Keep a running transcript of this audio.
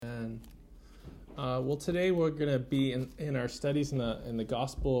Well, today we're going to be in our studies in the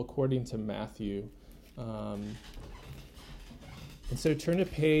Gospel according to Matthew. And so turn to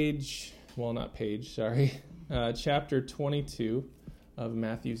chapter 22 of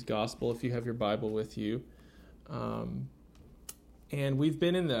Matthew's Gospel, if you have your Bible with you. And we've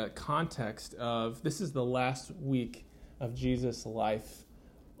been in the context of, this is the last week of Jesus' life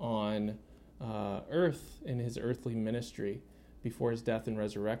on earth in his earthly ministry before his death and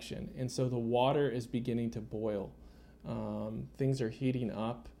resurrection. And so the water is beginning to boil. Things are heating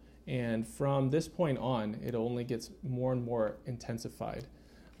up. And from this point on, it only gets more and more intensified.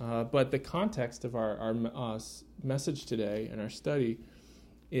 But the context of our message today and our study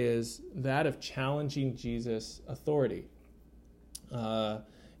is that of challenging Jesus' authority.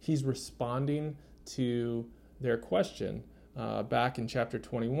 He's responding to their question back in chapter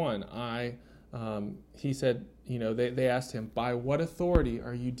 21. He said, they asked him, by what authority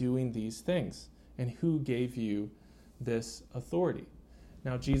are you doing these things? And who gave you this authority?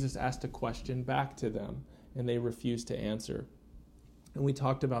 Now, Jesus asked a question back to them, and they refused to answer. And we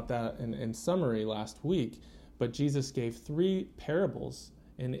talked about that in summary last week, but Jesus gave 3 parables.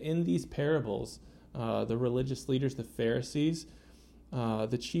 And in these parables, the religious leaders, the Pharisees,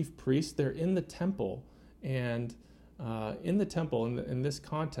 the chief priests, they're in the temple, and in the temple, in this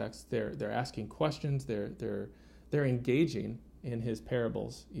context, they're asking questions. They're engaging in his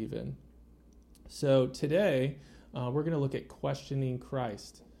parables even. So today we're going to look at questioning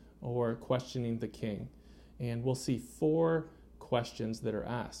Christ or questioning the King, and we'll see 4 questions that are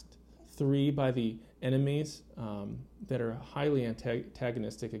asked. 3 by the enemies that are highly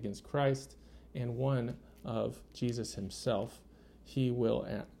antagonistic against Christ, and 1 of Jesus himself. He will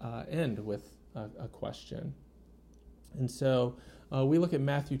end with a question. And so we look at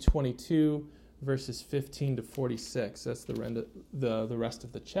Matthew 22, verses 15 to 46. That's the rest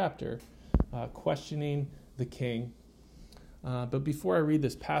of the chapter, questioning the King. But before I read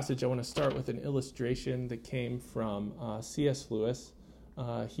this passage, I want to start with an illustration that came from C.S. Lewis.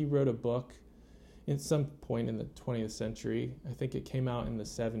 He wrote a book at some point in the 20th century. I think it came out in the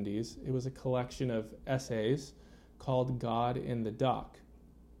 70s. It was a collection of essays called God in the Dock.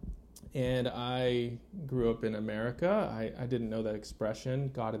 And I grew up in America. I didn't know that expression,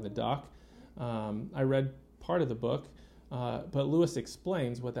 God in the Dock. I read part of the book, but Lewis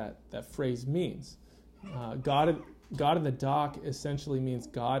explains what that phrase means. God in the dock essentially means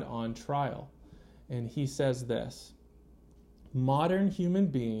God on trial. And he says this: modern human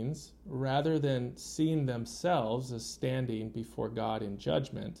beings, rather than seeing themselves as standing before God in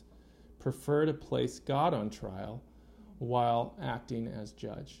judgment, prefer to place God on trial while acting as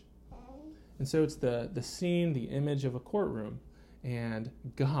judge. And so it's the scene, the image of a courtroom, and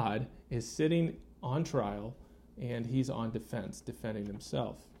God is sitting on trial, and he's on defense, defending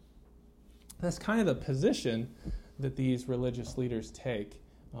himself. That's kind of the position that these religious leaders take,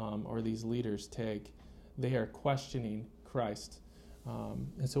 or these leaders take. They are questioning Christ.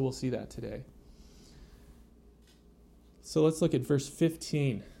 And so we'll see that today. So let's look at verse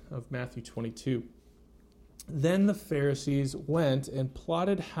 15 of Matthew 22. Then the Pharisees went and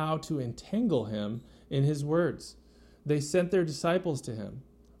plotted how to entangle him in his words. They sent their disciples to him,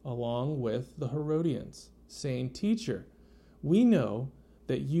 along with the Herodians, saying, Teacher, we know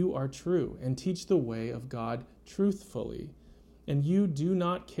that you are true and teach the way of God truthfully, and you do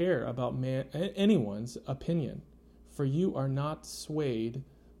not care about anyone's opinion, for you are not swayed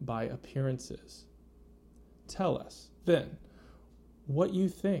by appearances. Tell us, then, what you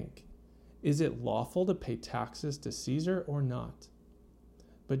think. Is it lawful to pay taxes to Caesar or not?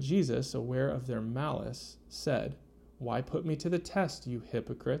 But Jesus, aware of their malice, said, Why put me to the test, you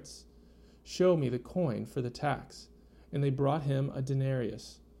hypocrites? Show me the coin for the tax. And they brought him a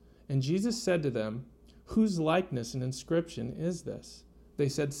denarius. And Jesus said to them, Whose likeness and inscription is this? They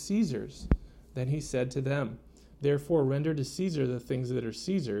said, Caesar's. Then he said to them, Therefore render to Caesar the things that are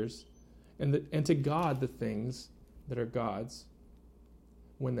Caesar's, and to God the things that are God's.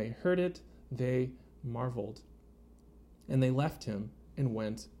 When they heard it, they marveled, and they left him and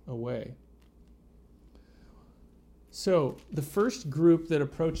went away. So the first group that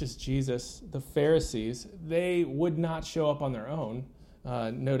approaches Jesus, the Pharisees, they would not show up on their own.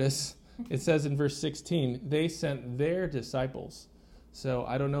 Notice it says in verse 16, they sent their disciples. So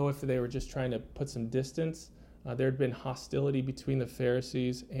I don't know if they were just trying to put some distance. There had been hostility between the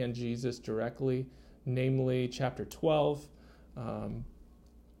Pharisees and Jesus directly, namely chapter 12,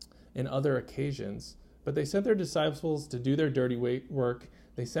 and other occasions. But they sent their disciples to do their dirty work.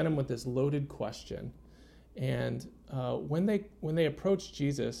 They sent them with this loaded question. And when they approached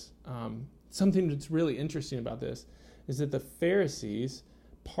Jesus, something that's really interesting about this is that the Pharisees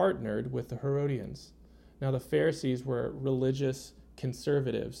partnered with the Herodians. Now, the Pharisees were religious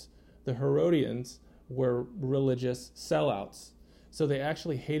conservatives. The Herodians were religious sellouts. So they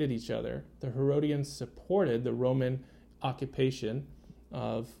actually hated each other. The Herodians supported the Roman occupation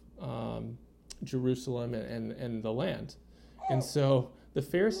of Jerusalem and the land. And so the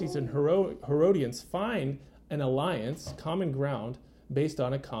Pharisees and Herodians find an alliance, common ground, based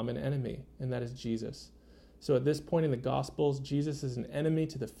on a common enemy, and that is Jesus. So at this point in the Gospels, Jesus is an enemy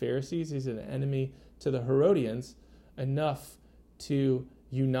to the Pharisees. He's an enemy to the Herodians, enough to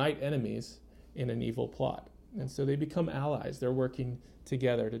unite enemies in an evil plot. And so they become allies. They're working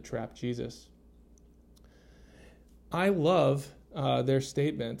together to trap Jesus. I love their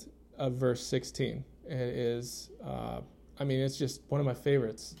statement of verse 16. It is, it's just one of my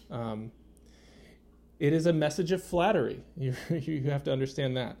favorites. It is a message of flattery. You have to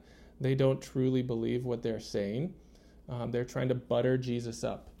understand that. They don't truly believe what they're saying. They're trying to butter Jesus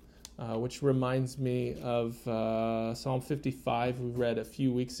up, which reminds me of Psalm 55 we read a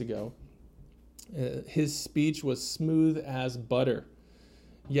few weeks ago. His speech was smooth as butter,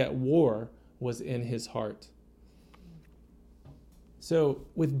 yet war was in his heart. So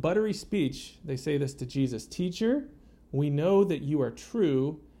with buttery speech, they say this to Jesus: "Teacher, we know that you are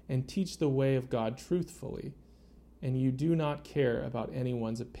true and teach the way of God truthfully, and you do not care about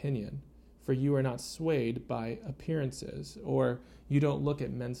anyone's opinion, for you are not swayed by appearances, or you don't look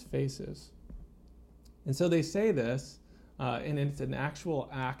at men's faces." And so they say this, and it's an actual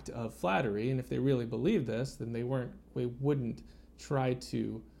act of flattery, and if they really believed this, then they wouldn't try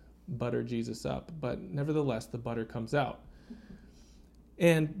to butter Jesus up. But nevertheless, the butter comes out.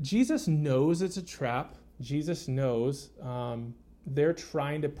 And Jesus knows it's a trap. Jesus knows they're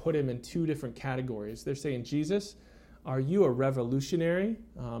trying to put him in two different categories. They're saying, "Jesus, are you a revolutionary?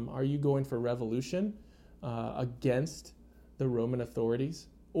 Are you going for revolution against the Roman authorities?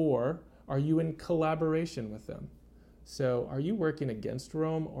 Or are you in collaboration with them? So are you working against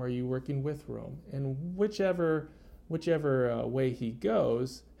Rome, or are you working with Rome?" And whichever way he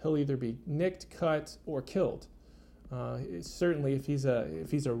goes, he'll either be nicked, cut, or killed. Certainly, if he's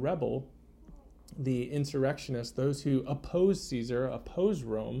a rebel, the insurrectionists, those who oppose Caesar, oppose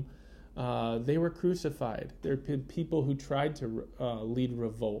Rome, they were crucified. There are people who tried to lead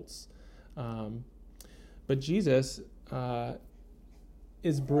revolts. But Jesus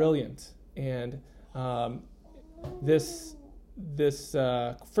is brilliant. And this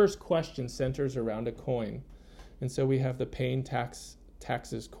first question centers around a coin. And so we have the paying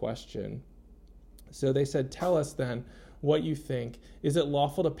taxes question. So they said, "Tell us then what you think. Is it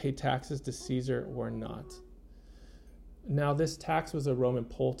lawful to pay taxes to Caesar or not?" Now, this tax was a Roman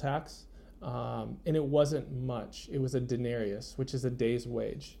poll tax, and it wasn't much. It was a denarius, which is a day's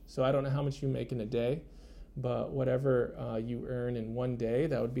wage. So I don't know how much you make in a day, but whatever you earn in one day,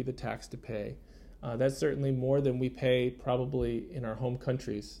 that would be the tax to pay. That's certainly more than we pay probably in our home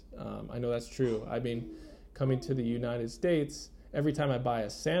countries. I know that's true. I mean, coming to the United States, every time I buy a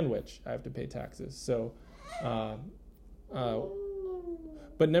sandwich, I have to pay taxes. So,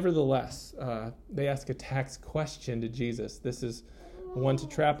 but nevertheless, they ask a tax question to Jesus. This is one to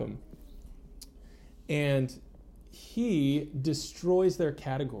trap him. And he destroys their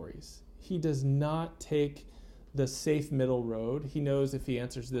categories. He does not take the safe middle road. He knows if he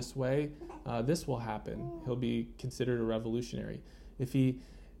answers this way, this will happen. He'll be considered a revolutionary. If he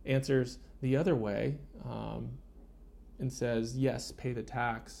answers the other way and says, yes, pay the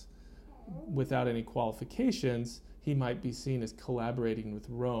tax without any qualifications, he might be seen as collaborating with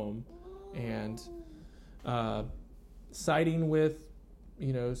Rome and siding with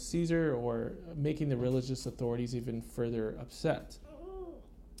Caesar, or making the religious authorities even further upset.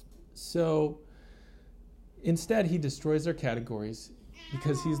 So instead, he destroys their categories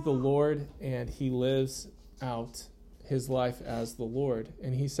because he's the Lord and he lives out his life as the Lord.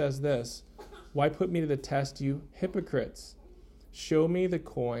 And he says this: "Why put me to the test, you hypocrites? Show me the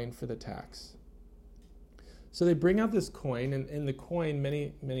coin for the tax." So they bring out this coin, and in the coin,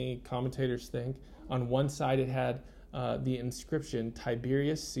 many commentators think, on one side it had the inscription,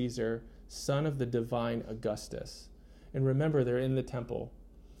 "Tiberius Caesar, son of the divine Augustus." And remember, they're in the temple.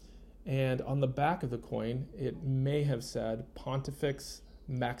 And on the back of the coin, it may have said Pontifex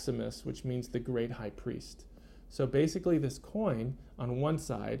Maximus, which means the great high priest. So basically, this coin on one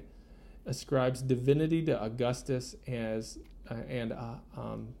side ascribes divinity to Augustus and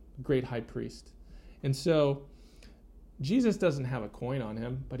great high priest. And so Jesus doesn't have a coin on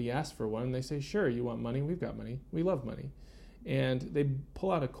him, but he asks for one. And they say, "Sure, you want money? We've got money. We love money." And they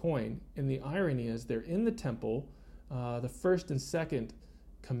pull out a coin. And the irony is, they're in the temple. The first and second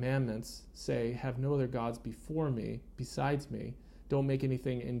commandments say, "Have no other gods before me, besides me. don't make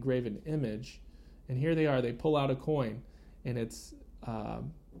anything engraven image. And here they are, they pull out a coin, and it's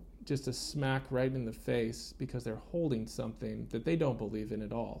just a smack right in the face because they're holding something that they don't believe in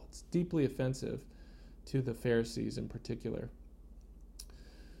at all. It's deeply offensive to the Pharisees in particular.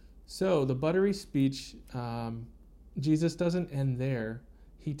 So the buttery speech, Jesus doesn't end there.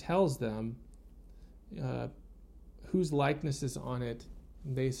 He tells them whose likeness is on it.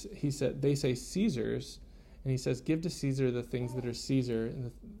 They say Caesar's, and he says, give to Caesar the things that are Caesar,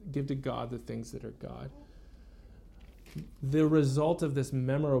 and give to God the things that are God. The result of this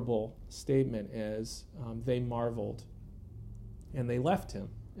memorable statement is they marveled, and they left him,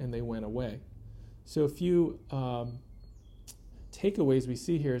 and they went away. So a few takeaways we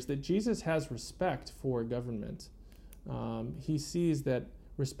see here is that Jesus has respect for government. He sees that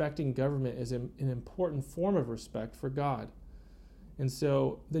respecting government is an important form of respect for God. And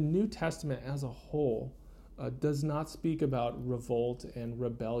so the New Testament as a whole does not speak about revolt and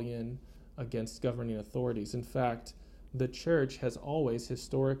rebellion against governing authorities. In fact, the church has always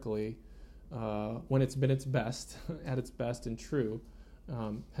historically, when it's been its best, at its best and true,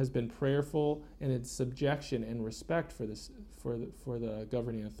 has been prayerful in its subjection and respect for the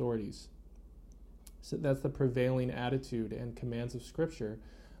governing authorities. So that's the prevailing attitude and commands of Scripture,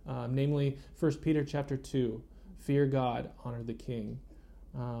 namely 1 Peter chapter 2, fear God, honor the king.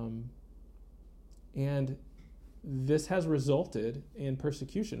 And this has resulted in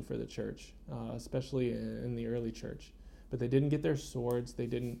persecution for the church, especially in the early church. But they didn't get their swords. They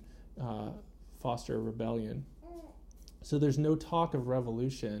didn't foster a rebellion. So there's no talk of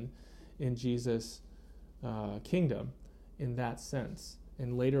revolution in Jesus' kingdom in that sense.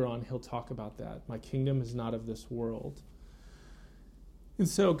 And later on, he'll talk about that. My kingdom is not of this world. And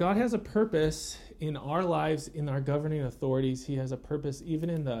so God has a purpose in our lives, in our governing authorities. He has a purpose even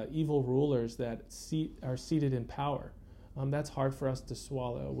in the evil rulers that are seated in power. That's hard for us to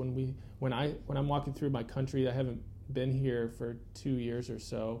swallow. When I'm walking through my country, I haven't been here for 2 years or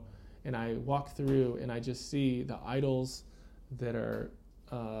so, and I walk through and I just see the idols that are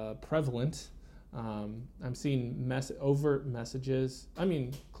prevalent. I'm seeing overt messages,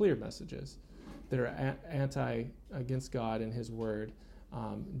 clear messages that are against God and his word,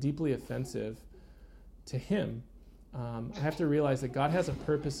 deeply offensive to him. I have to realize that God has a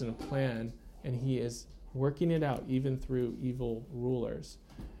purpose and a plan, and he is working it out even through evil rulers.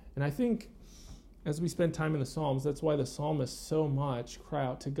 And I think as we spend time in the Psalms, that's why the psalmists so much cry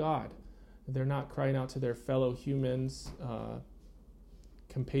out to God. They're not crying out to their fellow humans,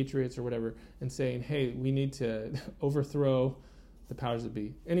 compatriots or whatever, and saying, hey, we need to overthrow the powers that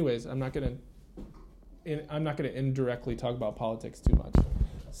be. Anyways, I'm not going to indirectly talk about politics too much.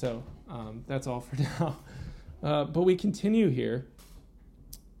 So that's all for now. But we continue here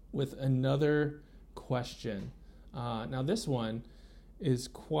with another question. Now this one is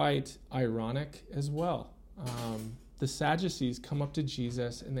quite ironic as well. The Sadducees come up to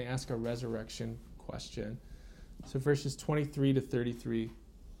Jesus and they ask a resurrection question. So verses 23 to 33.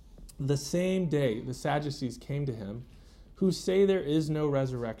 The same day the Sadducees came to him, who say there is no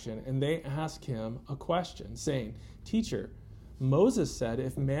resurrection, and they ask him a question, saying, Teacher, Moses said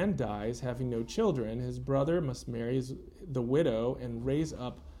if man dies having no children, his brother must marry the widow and raise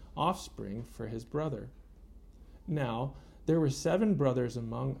up offspring for his brother. Now, there were 7 brothers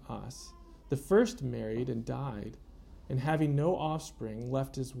among us. The first married and died, and having no offspring,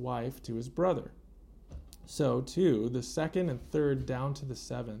 left his wife to his brother. So, too, the second and third down to the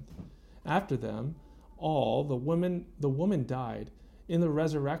 7th. After them, all, the woman died. In the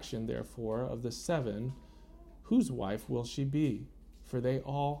resurrection, therefore, of the 7, whose wife will she be? For they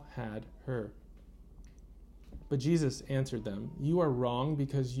all had her. But Jesus answered them, You are wrong,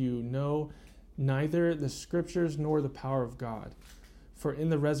 because you know neither the Scriptures nor the power of God. For in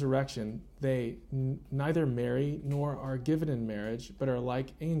the resurrection they neither marry nor are given in marriage, but are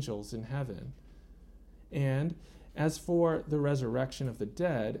like angels in heaven. And as for the resurrection of the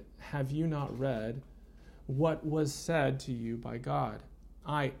dead, have you not read what was said to you by God?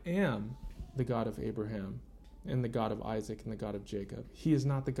 I am the God of Abraham, and the God of Isaac, and the God of Jacob. He is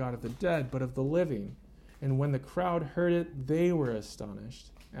not the God of the dead, but of the living. And when the crowd heard it, they were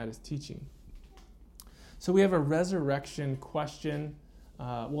astonished at his teaching. So we have a resurrection question.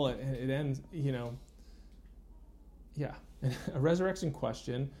 It ends, a resurrection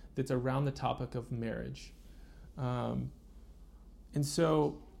question that's around the topic of marriage. And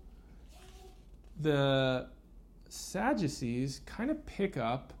so the Sadducees kind of pick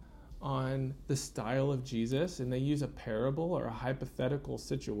up on the style of Jesus, and they use a parable or a hypothetical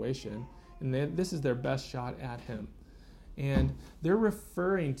situation, and this is their best shot at him. And they're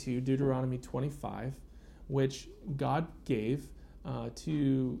referring to Deuteronomy 25, which God gave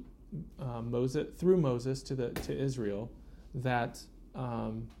to Moses, through Moses to Israel, that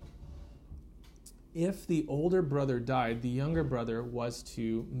if the older brother died, the younger brother was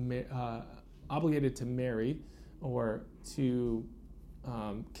obligated to marry or to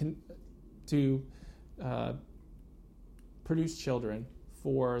produce children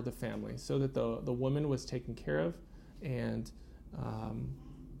for the family, so that the woman was taken care of, and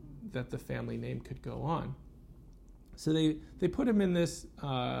that the family name could go on. So they put him in this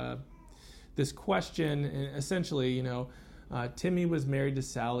question, and essentially, Timmy was married to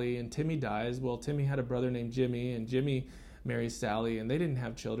Sally, and Timmy dies. Well, Timmy had a brother named Jimmy, and Jimmy marries Sally, and they didn't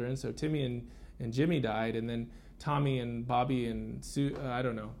have children, so Timmy and Jimmy died, and then Tommy and Bobby and Sue, I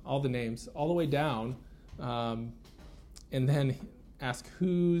don't know, all the names, all the way down, and then ask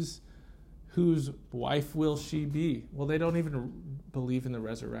whose wife will she be? Well, they don't even believe in the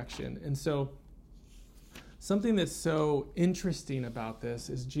resurrection. And so something that's so interesting about this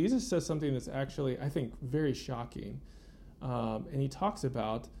is Jesus says something that's actually, I think, very shocking. And he talks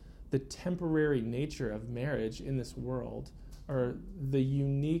about the temporary nature of marriage in this world, or the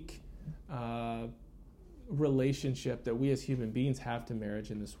unique relationship that we as human beings have to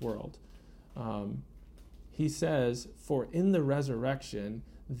marriage in this world. He says, "For in the resurrection,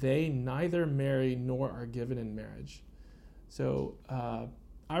 they neither marry nor are given in marriage." So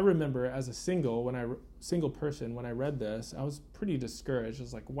I remember as a single person, when I read this, I was pretty discouraged. I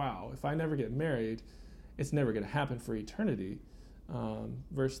was like, wow, if I never get married, it's never going to happen for eternity.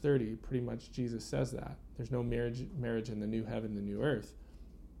 Verse 30, pretty much Jesus says that. There's no marriage in the new heaven, the new earth.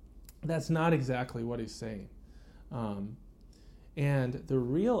 That's not exactly what he's saying. And the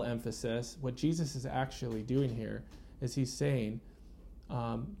real emphasis, what Jesus is actually doing here, is he's saying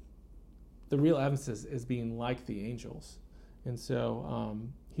the real emphasis is being like the angels. And so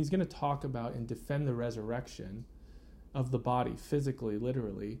he's going to talk about and defend the resurrection of the body, physically,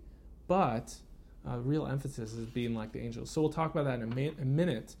 literally, but real emphasis is being like the angels. So we'll talk about that in a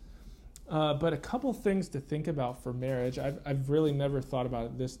minute. But a couple things to think about for marriage. I've really never thought about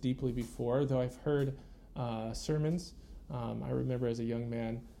it this deeply before, though I've heard sermons. I remember as a young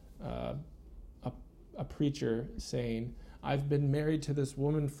man, a preacher saying, "I've been married to this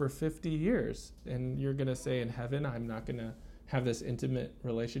woman for 50 years, and you're going to say in heaven I'm not going to have this intimate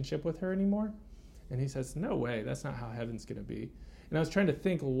relationship with her anymore?" And he says, no way, that's not how heaven's going to be. And I was trying to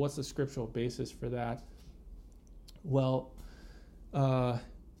think, well, what's the scriptural basis for that? Well,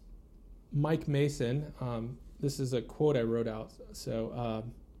 Mike Mason, this is a quote I wrote out. So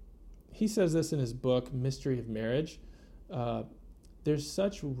he says this in his book, Mystery of Marriage. There's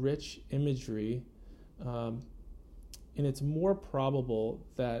such rich imagery, and it's more probable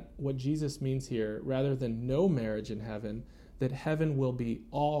that what Jesus means here, rather than no marriage in heaven, that heaven will be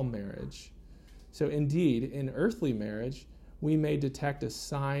all marriage. So indeed, in earthly marriage, we may detect a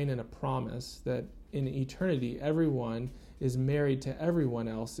sign and a promise that in eternity, everyone is married to everyone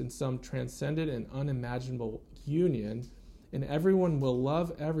else in some transcendent and unimaginable union, and everyone will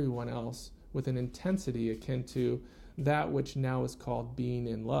love everyone else with an intensity akin to that which now is called being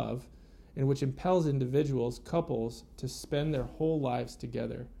in love, and which impels individuals, couples, to spend their whole lives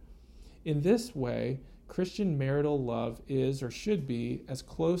together. In this way, Christian marital love is, or should be, as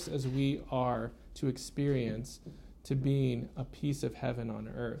close as we are to experience to being a piece of heaven on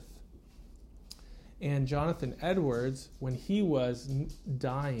earth. And Jonathan Edwards, when he was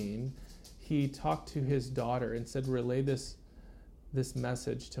dying, he talked to his daughter and said, relay this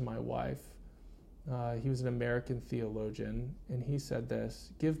message to my wife. He was an American theologian, and he said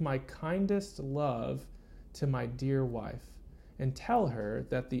this: "Give my kindest love to my dear wife, and tell her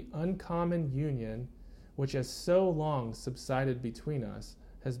that the uncommon union which has so long subsided between us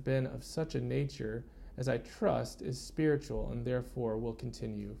has been of such a nature as I trust is spiritual and therefore will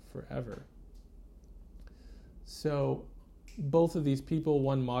continue forever." So both of these people,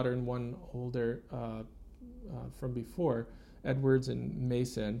 one modern, one older from before, Edwards and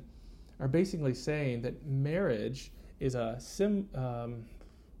Mason, are basically saying that marriage is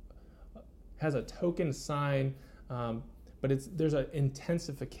has a token sign, but there's an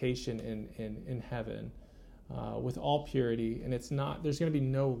intensification in heaven with all purity, and there's going to be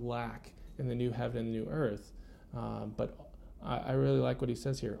no lack in the new heaven and the new earth. But I really like what he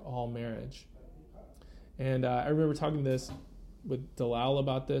says here: all marriage. And I remember talking with Dalal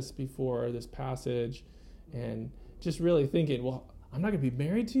about this before this passage, and just really thinking, well, I'm not going to be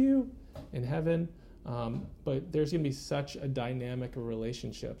married to you in heaven, but there's going to be such a dynamic of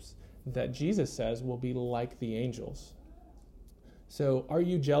relationships that Jesus says will be like the angels. So are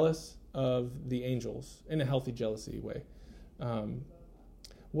you jealous of the angels in a healthy jealousy way?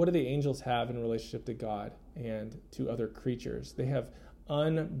 what do the angels have in relationship to God and to other creatures? They have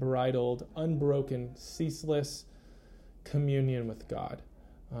unbridled, unbroken, ceaseless communion with God.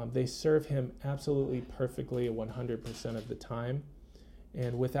 They serve him absolutely perfectly 100% of the time,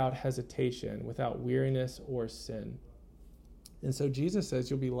 and without hesitation, without weariness or sin. And so Jesus says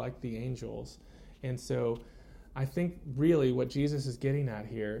you'll be like the angels. And so I think really what Jesus is getting at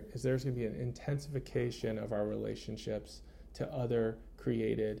here is there's going to be an intensification of our relationships to other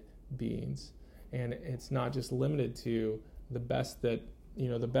created beings. And it's not just limited to the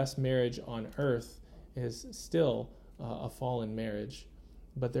best marriage on earth is still a fallen marriage.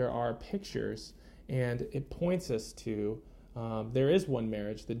 But there are pictures, and it points us to there is one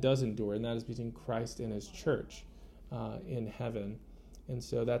marriage that does endure, and that is between Christ and his church in heaven. And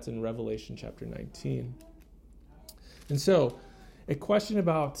so that's in Revelation chapter 19. And so a question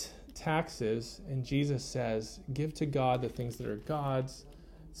about taxes, and Jesus says, give to God the things that are God's,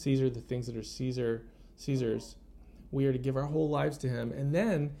 Caesar the things that are Caesar's. We are to give our whole lives to him. And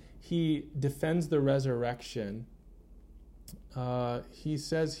then he defends the resurrection. He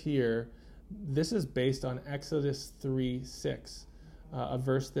says here, this is based on Exodus 3:6, a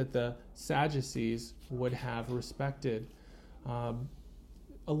verse that the Sadducees would have respected. A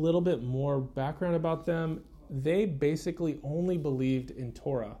little bit more background about them. They basically only believed in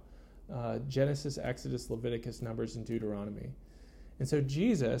Torah, Genesis, Exodus, Leviticus, Numbers, and Deuteronomy. And so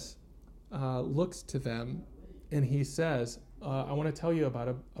Jesus looks to them and he says, I want to tell you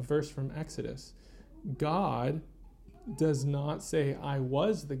about a verse from Exodus. God does not say, I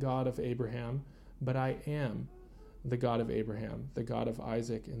was the God of Abraham, but I am the God of Abraham, the God of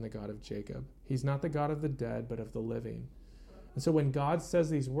Isaac, and the God of Jacob. He's not the God of the dead, but of the living. And so when God says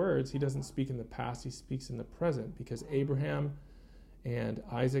these words, he doesn't speak in the past, he speaks in the present, because Abraham and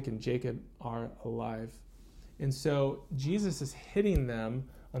Isaac and Jacob are alive. And so Jesus is hitting them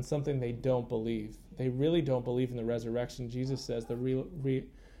on something they don't believe. They really don't believe in the resurrection. Jesus says the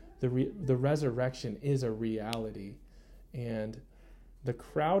resurrection is a reality. And the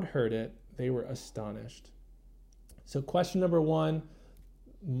crowd heard it. They were astonished. So question number 1,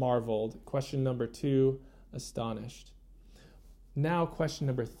 marveled. Question number 2, astonished. Now question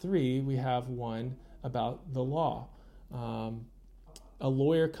number 3, we have one about the law. A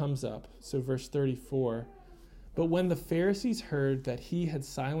lawyer comes up. So verse 34, but when the Pharisees heard that he had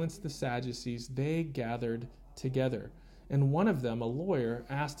silenced the Sadducees, they gathered together. And one of them, a lawyer,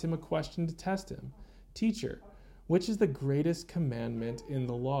 asked him a question to test him. Teacher, which is the greatest commandment in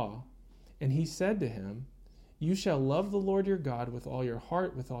the law? And he said to him, you shall love the Lord your God with all your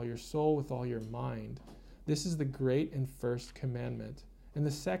heart, with all your soul, with all your mind. This is the great and first commandment. And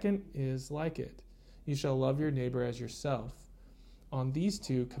the second is like it. You shall love your neighbor as yourself. On these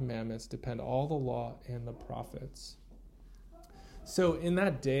 2 commandments depend all the law and the prophets. So in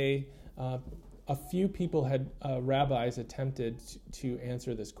that day, a few people rabbis attempted to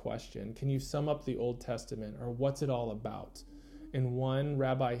answer this question. Can you sum up the Old Testament, or what's it all about? And one,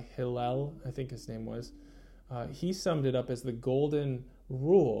 Rabbi Hillel, I think his name was, he summed it up as the golden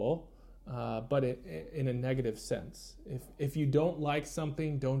rule, but in a negative sense. If you don't like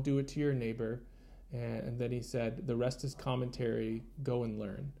something, don't do it to your neighbor. And then he said, the rest is commentary, go and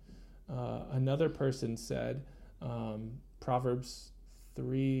learn. Another person said, Proverbs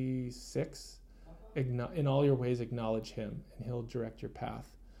 3:6, in all your ways acknowledge him, and he'll direct your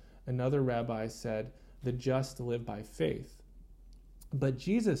path. Another rabbi said, the just live by faith. But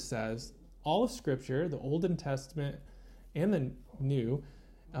Jesus says, all of Scripture, the Old Testament and the New,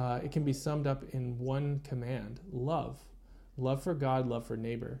 it can be summed up in one command, love. Love for God, love for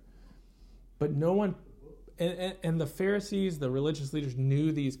neighbor. But no one, and the Pharisees, the religious leaders,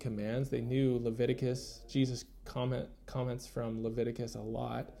 knew these commands. They knew Leviticus. Jesus comments from Leviticus a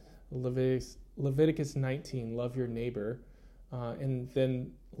lot. Leviticus 19, love your neighbor. And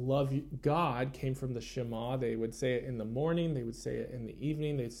then love God came from the Shema. They would say it in the morning. They would say it in the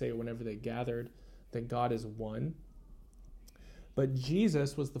evening. They'd say it whenever they gathered, that God is one. But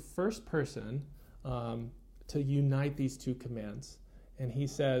Jesus was the first person to unite these 2 commands. And he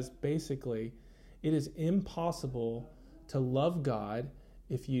says, basically, it is impossible to love God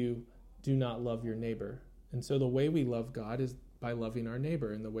if you do not love your neighbor. And so the way we love God is by loving our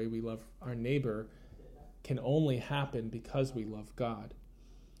neighbor. And the way we love our neighbor can only happen because we love God.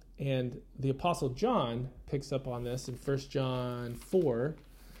 And the Apostle John picks up on this in 1 John 4.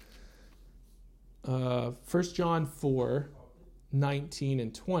 1 John 4, 19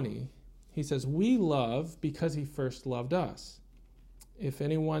 and 20. He says, we love because he first loved us. If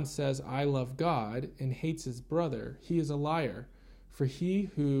anyone says, I love God, and hates his brother, he is a liar. For he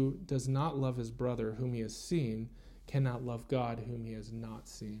who does not love his brother whom he has seen cannot love God whom he has not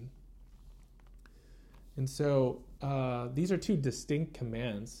seen. And so these are two distinct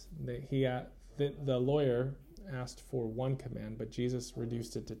commands. The lawyer asked for one command, but Jesus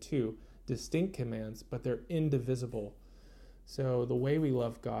reduced it to two distinct commands, but they're indivisible. So the way we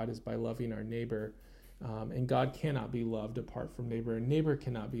love God is by loving our neighbor, and God cannot be loved apart from neighbor, and neighbor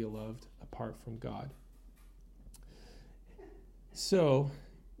cannot be loved apart from God. So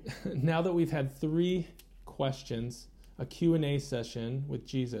now that we've had 3 questions, a Q&A session with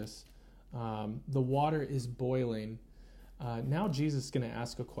Jesus, the water is boiling. Now Jesus is going to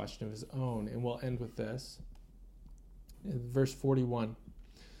ask a question of his own, and we'll end with this. Verse 41.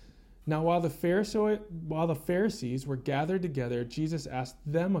 Now while the Pharisees were gathered together, Jesus asked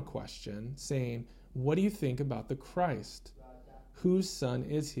them a question, saying, "What do you think about the Christ? Whose son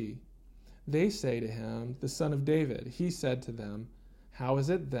is he?" They say to him, "The son of David." He said to them, "How is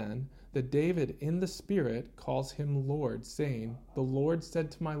it then that David in the Spirit calls him Lord, saying, 'The Lord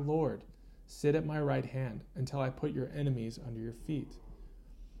said to my Lord, sit at my right hand until I put your enemies under your feet'?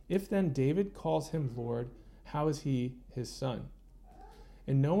 If then David calls him Lord, how is he his son?"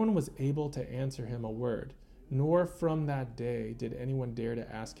 And no one was able to answer him a word, nor from that day did anyone dare to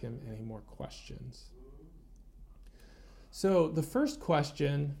ask him any more questions. So the first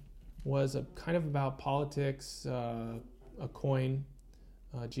question was kind of about politics, a coin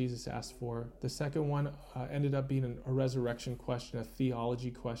Jesus asked for. The second one ended up being a resurrection question, a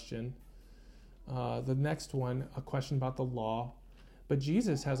theology question. The next one, a question about the law. But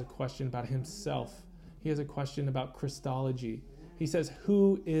Jesus has a question about himself. He has a question about Christology. He says,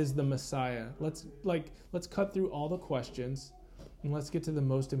 who is the Messiah? Let's cut through all the questions and let's get to the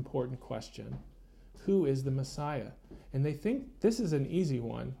most important question. Who is the Messiah? And they think this is an easy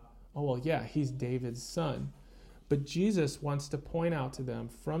one. Oh, well, yeah, he's David's son. But Jesus wants to point out to them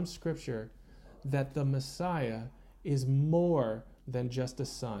from Scripture that the Messiah is more than just a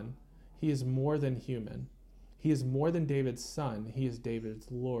son. He is more than human. He is more than David's son. He is David's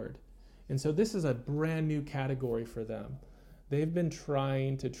Lord. And so this is a brand new category for them. They've been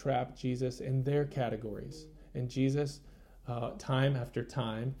trying to trap Jesus in their categories. And Jesus, time after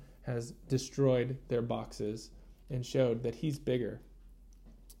time, has destroyed their boxes and showed that he's bigger.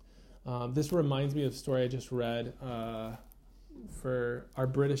 This reminds me of a story I just read. For our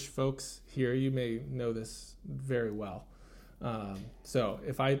British folks here, you may know this very well. So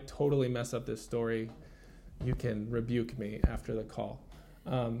if I totally mess up this story, you can rebuke me after the call.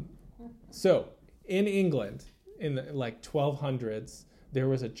 So in England, in the 1200s, there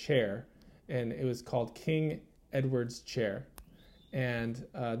was a chair, and it was called King Edward's chair. And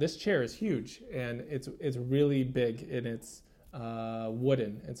this chair is huge, and it's really big, and it's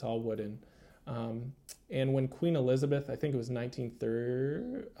wooden. It's all wooden. And when Queen Elizabeth, I think it was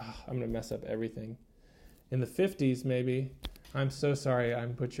 1930, I'm going to mess up everything. In the 50s, maybe. I'm so sorry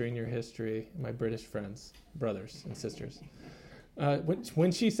I'm butchering your history, my British friends, brothers and sisters.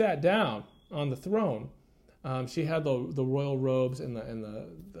 When she sat down on the throne, she had the royal robes and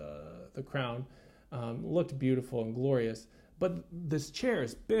the crown. Looked beautiful and glorious. But this chair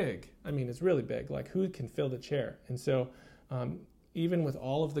is big. I mean, it's really big. Like, who can fill the chair? And so even with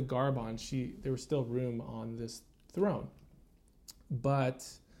all of the garb on, there was still room on this throne. But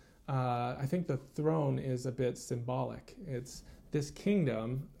I think the throne is a bit symbolic. It's this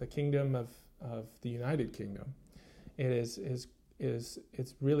kingdom, the kingdom of the United Kingdom.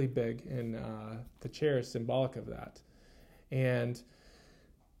 It's really big, and the chair is symbolic of that. And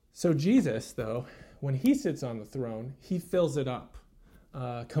so Jesus, though, when he sits on the throne, he fills it up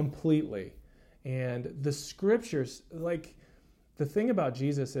completely. And the scriptures, the thing about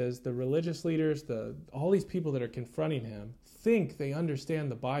Jesus is the religious leaders, all these people that are confronting him, think they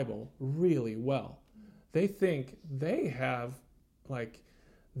understand the Bible really well. They think they have,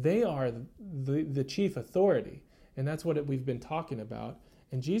 they are the chief authority. And that's what we've been talking about.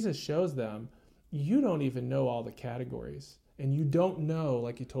 And Jesus shows them, you don't even know all the categories. And you don't know,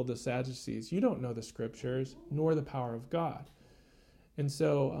 like he told the Sadducees, you don't know the scriptures, nor the power of God. And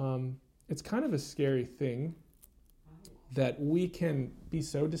so it's kind of a scary thing that we can be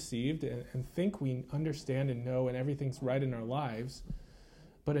so deceived and think we understand and know and everything's right in our lives.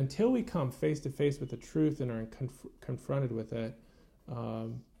 But until we come face to face with the truth and are confronted with it,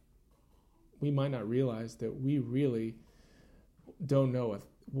 we might not realize that we really don't know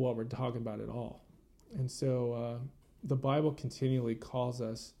what we're talking about at all. And so the Bible continually calls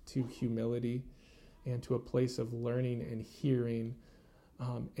us to humility and to a place of learning and hearing.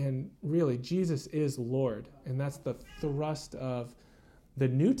 And really, Jesus is Lord. And that's the thrust of the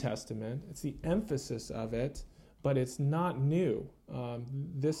New Testament. It's the emphasis of it, but it's not new.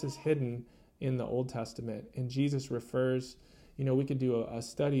 This is hidden in the Old Testament. And Jesus refers, we could do a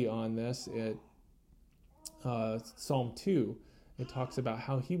study on this at Psalm 2. It talks about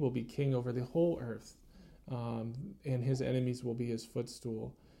how he will be king over the whole earth, and his enemies will be his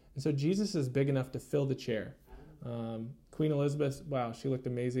footstool. And so Jesus is big enough to fill the chair. Queen Elizabeth, wow, she looked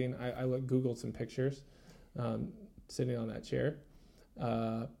amazing. I Googled some pictures sitting on that chair.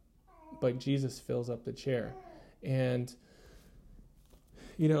 But Jesus fills up the chair. And,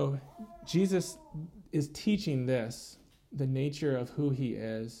 Jesus is teaching this, the nature of who he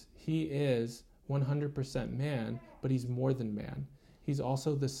is. He is 100% man, but he's more than man. He's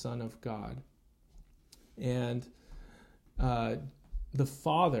also the Son of God. And the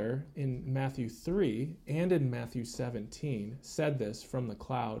Father in Matthew 3 and in Matthew 17 said this from the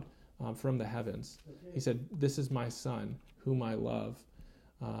cloud, from the heavens. He said, "This is my Son, whom I love,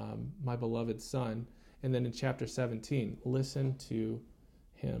 my beloved Son." And then in chapter 17, listen to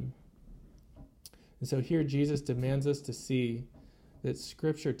him. And so here Jesus demands us to see that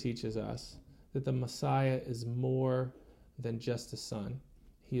Scripture teaches us that the Messiah is more than just a son.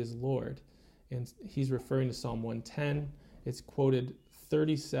 He is Lord. And he's referring to Psalm 110. It's quoted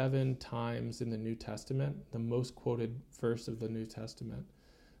 37 times in the New Testament, the most quoted verse of the New Testament.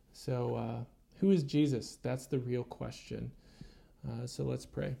 So who is Jesus? That's the real question. So let's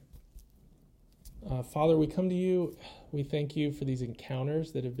pray. Father, we come to you. We thank you for these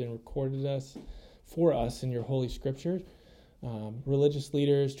encounters that have been recorded for us in your Holy Scripture. Religious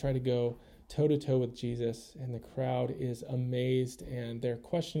leaders try to go toe-to-toe with Jesus, and the crowd is amazed, and they're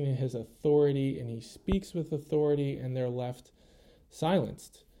questioning his authority, and he speaks with authority, and they're left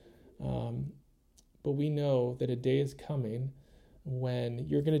silenced. But we know that a day is coming when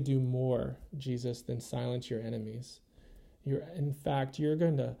you're going to do more, Jesus, than silence your enemies. In fact, you're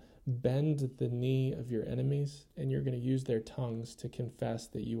going to bend the knee of your enemies, and you're going to use their tongues to confess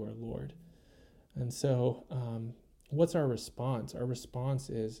that you are Lord. And so, what's our response? Our response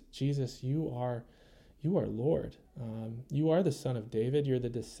is, Jesus, you are Lord. You are the Son of David. You're the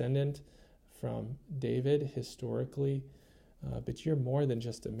descendant from David historically, but you're more than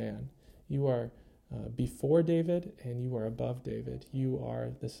just a man. You are before David, and you are above David. You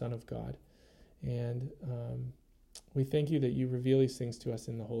are the Son of God. And we thank you that you reveal these things to us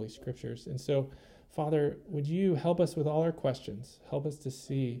in the Holy Scriptures. And so, Father, would you help us with all our questions? Help us to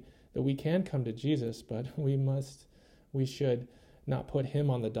see that we can come to Jesus, but we should not put him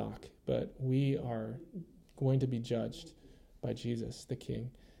on the dock, but we are going to be judged by Jesus, the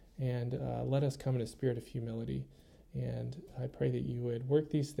King. And let us come in a spirit of humility. And I pray that you would work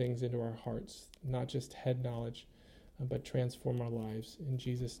these things into our hearts, not just head knowledge, but transform our lives. In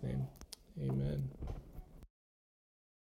Jesus' name, amen.